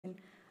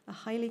a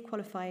highly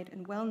qualified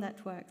and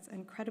well-networked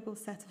and credible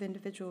set of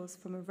individuals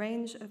from a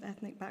range of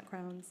ethnic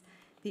backgrounds,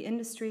 the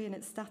industry in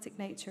its static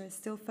nature is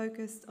still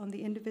focused on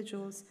the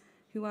individuals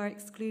who are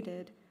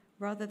excluded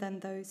rather than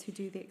those who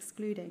do the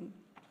excluding.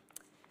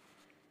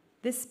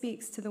 This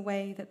speaks to the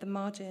way that the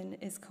margin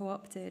is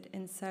co-opted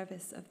in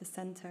service of the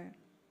center.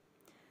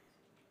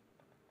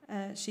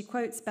 She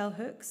quotes bell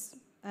hooks,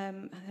 her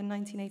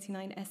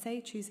 1989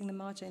 essay, Choosing the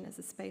Margin as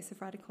a Space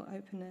of Radical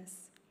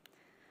Openness.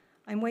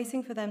 I'm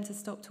waiting for them to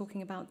stop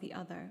talking about the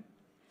other,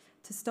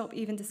 to stop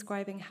even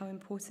describing how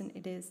important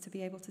it is to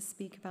be able to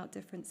speak about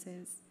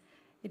differences.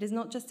 It is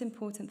not just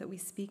important that we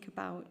speak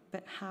about,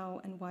 but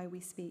how and why we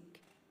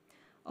speak.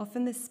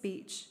 Often this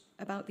speech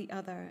about the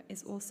other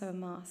is also a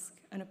mask,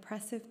 an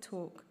oppressive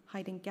talk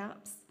hiding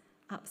gaps,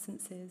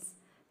 absences,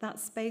 that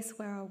space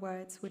where our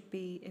words would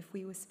be if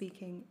we were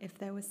speaking, if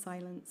there was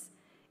silence,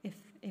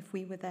 if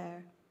we were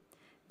there.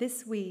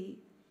 This we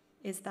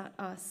is that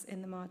us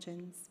in the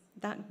margins,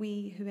 that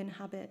we who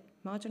inhabit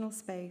marginal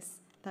space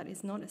that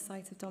is not a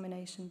site of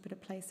domination but a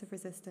place of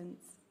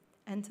resistance.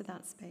 Enter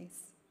that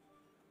space.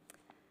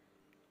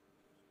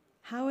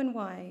 How and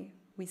why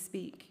we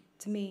speak,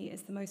 to me,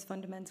 is the most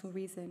fundamental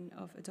reason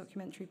of a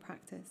documentary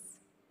practice.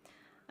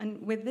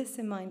 And with this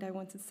in mind, I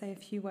wanted to say a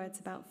few words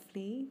about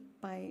Flee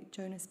by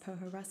Jonas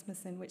Poher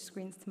Rasmussen, which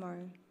screens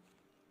tomorrow.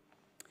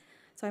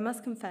 So I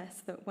must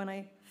confess that when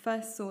I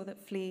first saw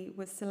that Flee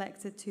was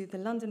selected to the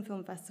London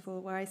Film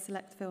Festival, where I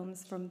select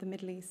films from the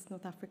Middle East,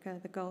 North Africa,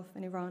 the Gulf,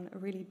 and Iran, a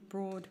really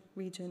broad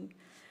region,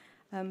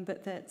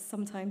 but that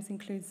sometimes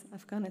includes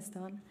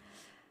Afghanistan,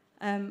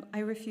 I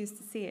refused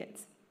to see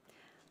it.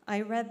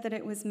 I read that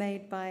it was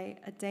made by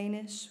a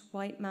Danish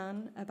white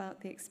man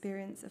about the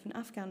experience of an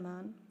Afghan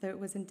man, though it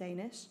was in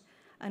Danish,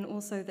 and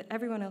also that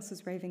everyone else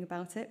was raving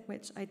about it,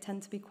 which I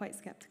tend to be quite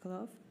skeptical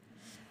of.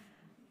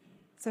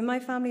 So my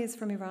family is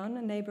from Iran,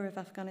 a neighbor of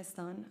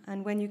Afghanistan,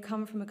 and when you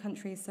come from a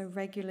country so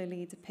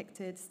regularly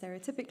depicted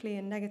stereotypically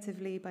and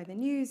negatively by the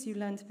news, you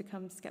learn to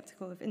become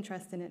skeptical of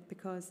interest in it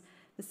because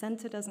the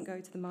center doesn't go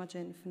to the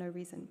margin for no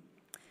reason.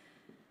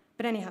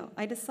 But anyhow,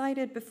 I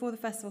decided before the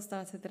festival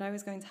started that I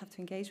was going to have to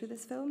engage with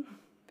this film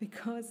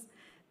because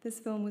this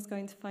film was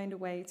going to find a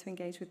way to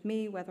engage with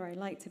me, whether I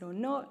liked it or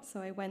not. So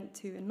I went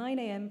to a 9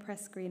 a.m.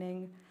 press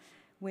screening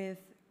with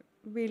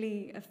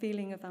really a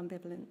feeling of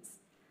ambivalence.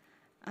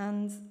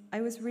 And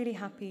I was really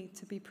happy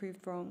to be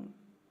proved wrong.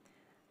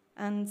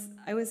 And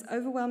I was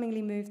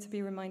overwhelmingly moved to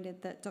be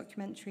reminded that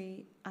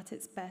documentary, at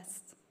its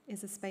best,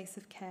 is a space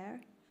of care,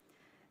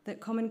 that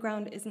common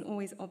ground isn't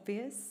always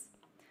obvious.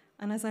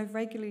 And as I've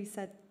regularly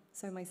said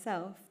so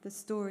myself, the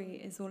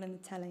story is all in the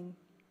telling.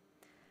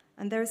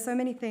 And there are so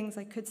many things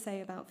I could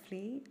say about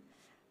Flee.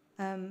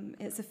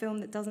 It's a film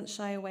that doesn't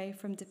shy away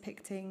from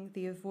depicting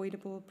the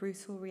avoidable,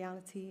 brutal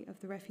reality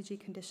of the refugee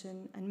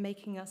condition and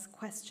making us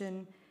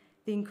question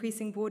the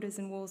increasing borders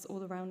and walls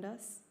all around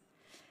us.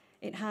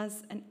 It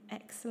has an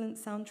excellent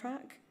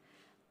soundtrack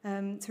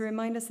to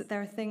remind us that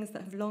there are things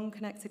that have long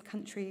connected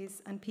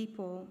countries and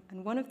people,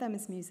 and one of them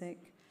is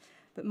music,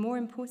 but more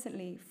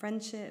importantly,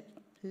 friendship,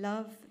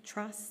 love,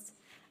 trust,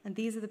 and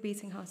these are the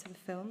beating heart of the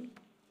film.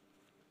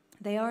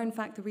 They are, in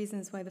fact, the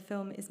reasons why the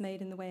film is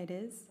made in the way it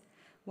is,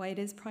 why it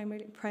is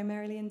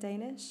primarily in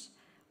Danish,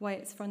 why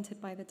it's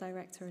fronted by the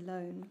director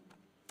alone.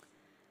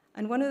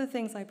 And one of the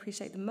things I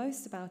appreciate the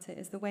most about it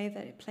is the way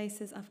that it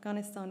places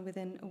Afghanistan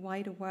within a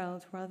wider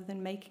world rather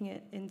than making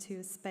it into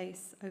a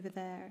space over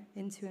there,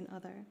 into an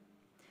other.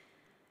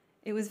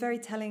 It was very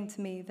telling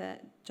to me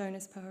that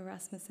Jonas Poher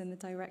Rasmussen, the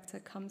director,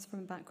 comes from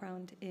a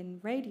background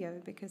in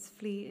radio because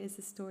Flee is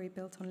a story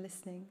built on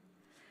listening.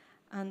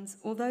 And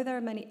although there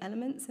are many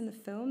elements in the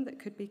film that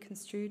could be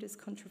construed as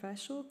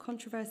controversial,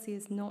 controversy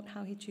is not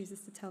how he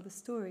chooses to tell the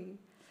story.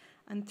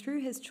 And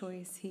through his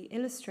choice, he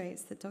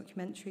illustrates that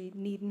documentary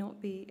need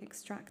not be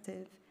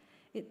extractive.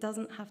 It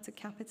doesn't have to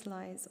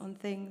capitalize on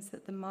things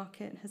that the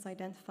market has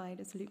identified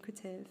as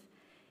lucrative.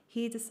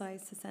 He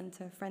decides to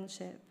center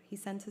friendship, he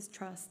centers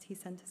trust, he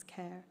centers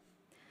care.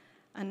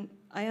 And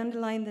I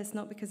underline this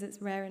not because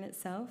it's rare in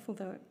itself,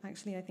 although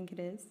actually I think it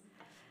is.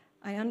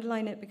 I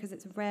underline it because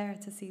it's rare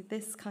to see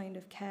this kind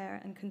of care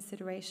and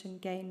consideration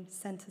gain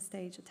center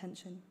stage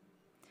attention.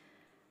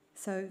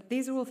 So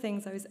these are all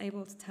things I was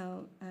able to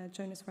tell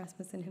Jonas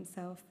Rasmussen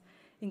himself,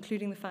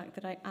 including the fact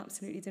that I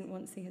absolutely didn't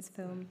want to see his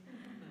film.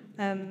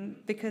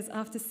 Because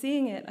after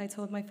seeing it, I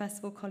told my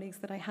festival colleagues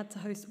that I had to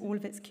host all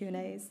of its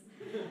Q&As.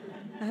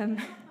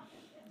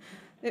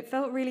 It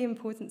felt really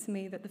important to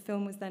me that the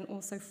film was then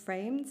also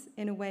framed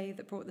in a way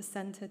that brought the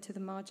center to the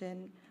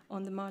margin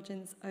on the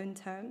margin's own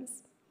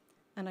terms.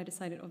 And I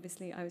decided,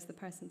 obviously, I was the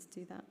person to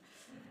do that.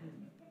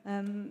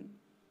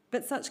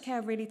 But such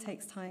care really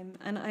takes time.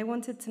 And I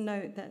wanted to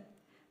note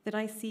that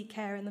I see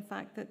care in the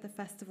fact that the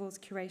festival's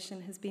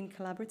curation has been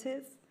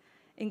collaborative,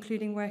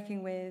 including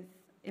working with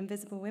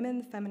Invisible Women,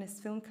 the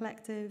Feminist Film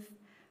Collective,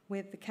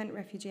 with the Kent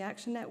Refugee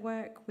Action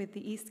Network, with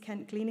the East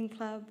Kent Gleaning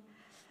Club,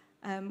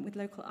 with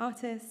local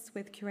artists,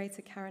 with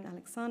curator Karen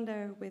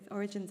Alexander, with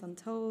Origins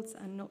Untold,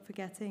 and not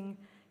forgetting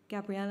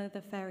Gabriella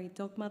the Fairy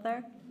Dog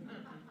Mother.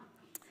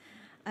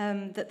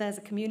 that there's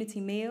a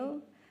community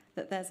meal,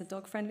 that there's a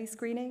dog-friendly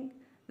screening,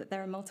 that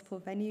there are multiple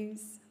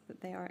venues,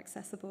 that they are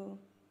accessible.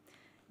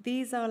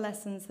 These are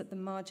lessons that the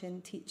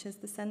margin teaches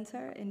the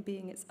centre in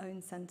being its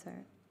own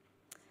centre.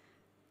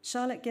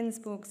 Charlotte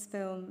Gainsbourg's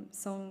film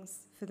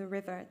Songs for the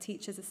River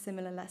teaches a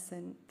similar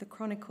lesson. The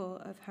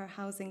chronicle of her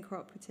housing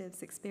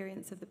cooperative's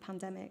experience of the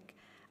pandemic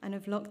and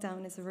of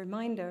lockdown is a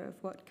reminder of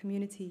what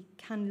community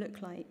can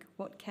look like,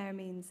 what care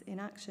means in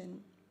action.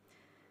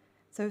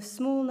 So a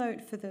small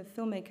note for the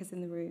filmmakers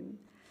in the room,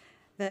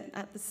 that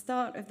at the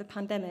start of the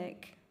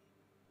pandemic,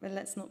 well,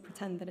 let's not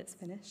pretend that it's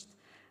finished,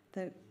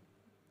 that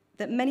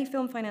many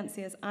film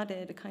financiers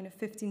added a kind of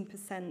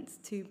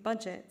 15% to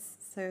budgets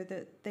so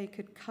that they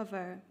could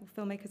cover, or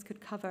filmmakers could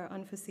cover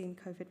unforeseen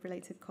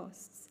COVID-related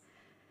costs.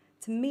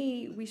 To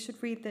me, we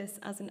should read this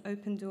as an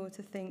open door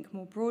to think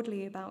more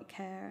broadly about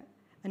care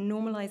and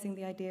normalizing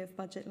the idea of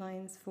budget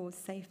lines for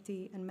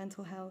safety and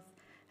mental health,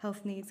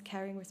 health needs,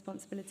 caring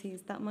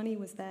responsibilities. That money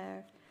was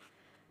there.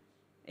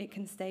 It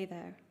can stay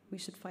there. We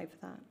should fight for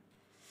that.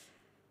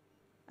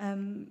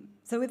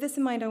 So with this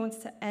in mind, I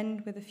wanted to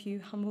end with a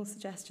few humble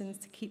suggestions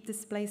to keep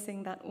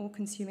displacing that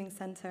all-consuming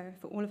centre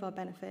for all of our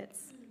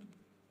benefits.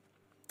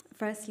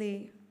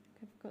 Firstly,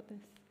 I've got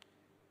this.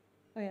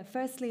 Oh yeah,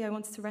 firstly, I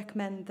wanted to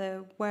recommend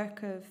the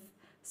work of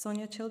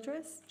Sonia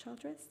Childress.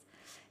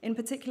 In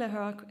particular,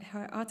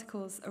 her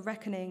articles, A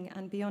Reckoning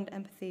and Beyond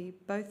Empathy,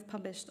 both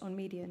published on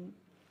Medium.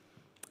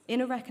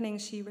 In A Reckoning,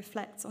 she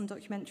reflects on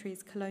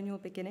documentary's colonial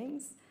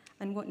beginnings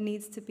and what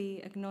needs to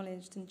be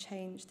acknowledged and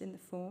changed in the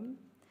form.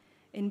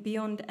 In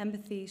Beyond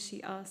Empathy,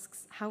 she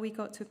asks how we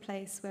got to a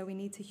place where we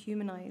need to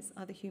humanize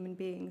other human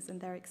beings and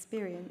their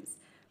experience,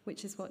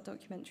 which is what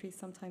documentaries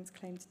sometimes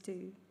claim to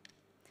do.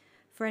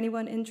 For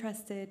anyone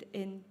interested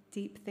in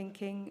deep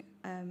thinking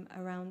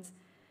around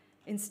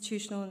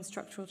institutional and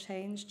structural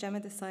change, Gemma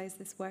Desai's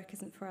This Work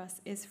Isn't For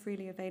Us is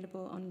freely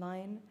available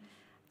online.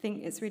 I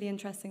think it's really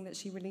interesting that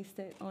she released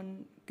it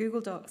on Google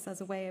Docs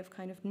as a way of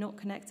kind of not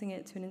connecting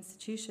it to an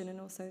institution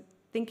and also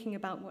thinking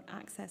about what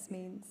access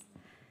means.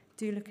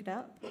 Do look it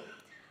up.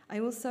 I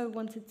also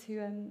wanted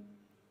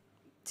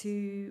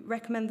to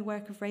recommend the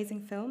work of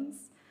Raising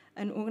Films,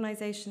 an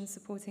organisation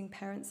supporting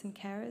parents and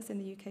carers in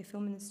the UK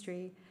film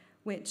industry,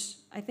 which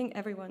I think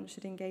everyone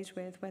should engage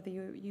with, whether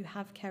you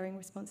have caring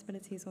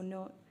responsibilities or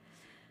not.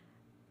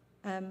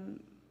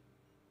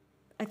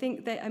 I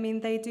think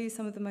they do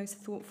some of the most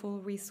thoughtful,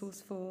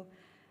 resourceful,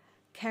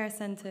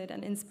 care-centred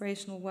and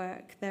inspirational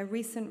work. Their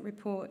recent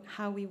report,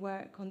 How We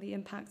Work on the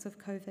Impact of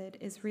COVID,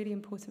 is really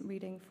important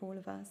reading for all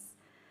of us.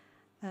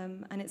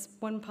 And it's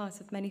one part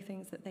of many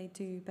things that they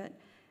do, but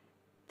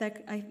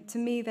to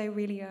me, they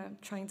really are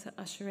trying to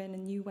usher in a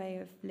new way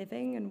of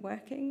living and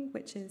working,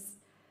 which is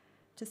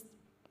just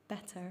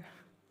better.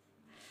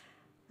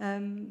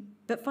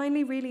 But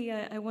finally, really,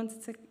 I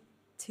wanted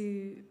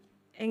to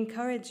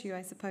encourage you,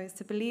 I suppose,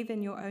 to believe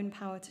in your own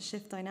power to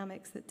shift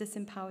dynamics that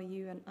disempower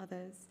you and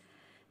others.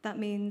 That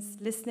means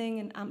listening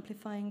and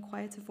amplifying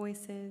quieter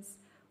voices,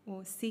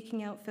 or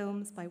seeking out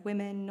films by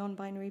women,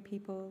 non-binary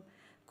people,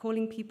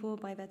 calling people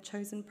by their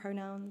chosen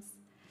pronouns,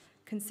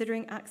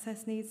 considering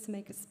access needs to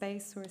make a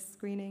space or a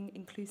screening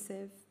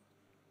inclusive,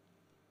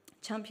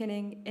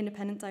 championing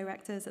independent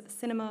directors at the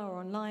cinema or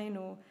online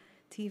or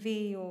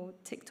TV or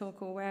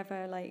TikTok or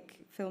wherever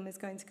film is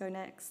going to go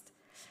next.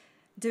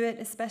 Do it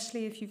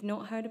especially if you've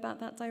not heard about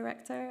that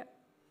director.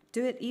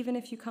 Do it even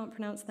if you can't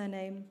pronounce their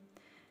name.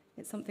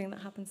 It's something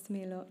that happens to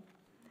me a lot.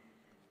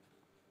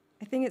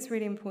 I think it's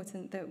really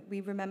important that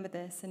we remember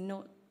this and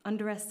not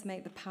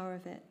underestimate the power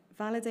of it.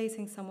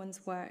 Validating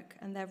someone's work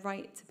and their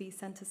right to be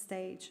centre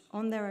stage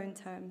on their own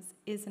terms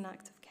is an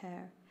act of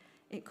care.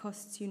 It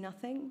costs you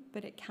nothing,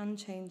 but it can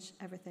change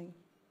everything.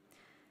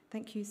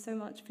 Thank you so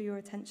much for your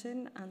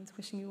attention and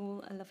wishing you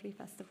all a lovely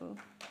festival.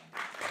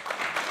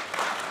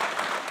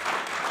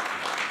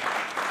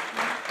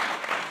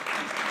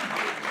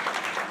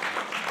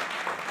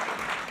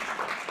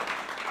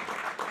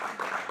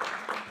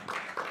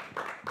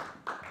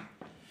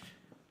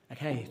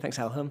 Okay, thanks,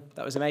 Elhum.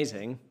 That was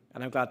amazing.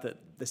 And I'm glad that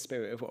the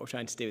spirit of what we're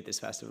trying to do with this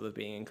festival of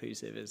being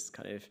inclusive is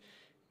kind of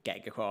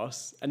getting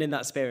across. And in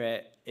that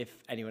spirit, if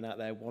anyone out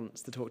there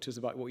wants to talk to us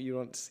about what you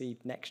want to see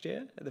next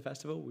year at the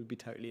festival, we'd be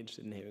totally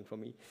interested in hearing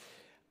from you.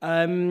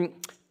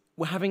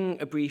 We're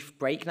having a brief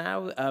break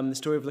now. The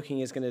Story of Looking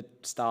is going to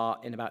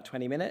start in about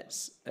 20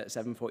 minutes at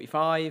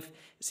 7:45.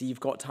 So you've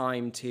got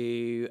time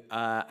to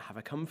have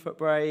a comfort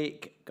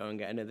break, go and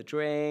get another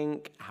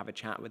drink, have a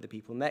chat with the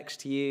people next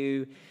to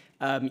you.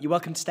 You're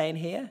welcome to stay in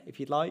here if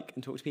you'd like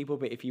and talk to people,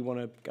 but if you want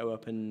to go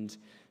up and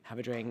have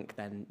a drink,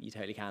 then you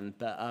totally can.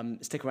 But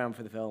stick around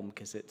for the film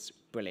because it's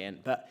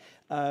brilliant. But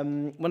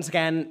once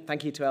again,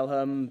 thank you to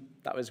Elhum.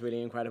 That was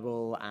really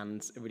incredible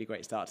and a really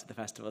great start to the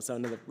festival. So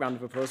another round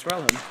of applause for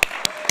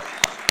Elhum.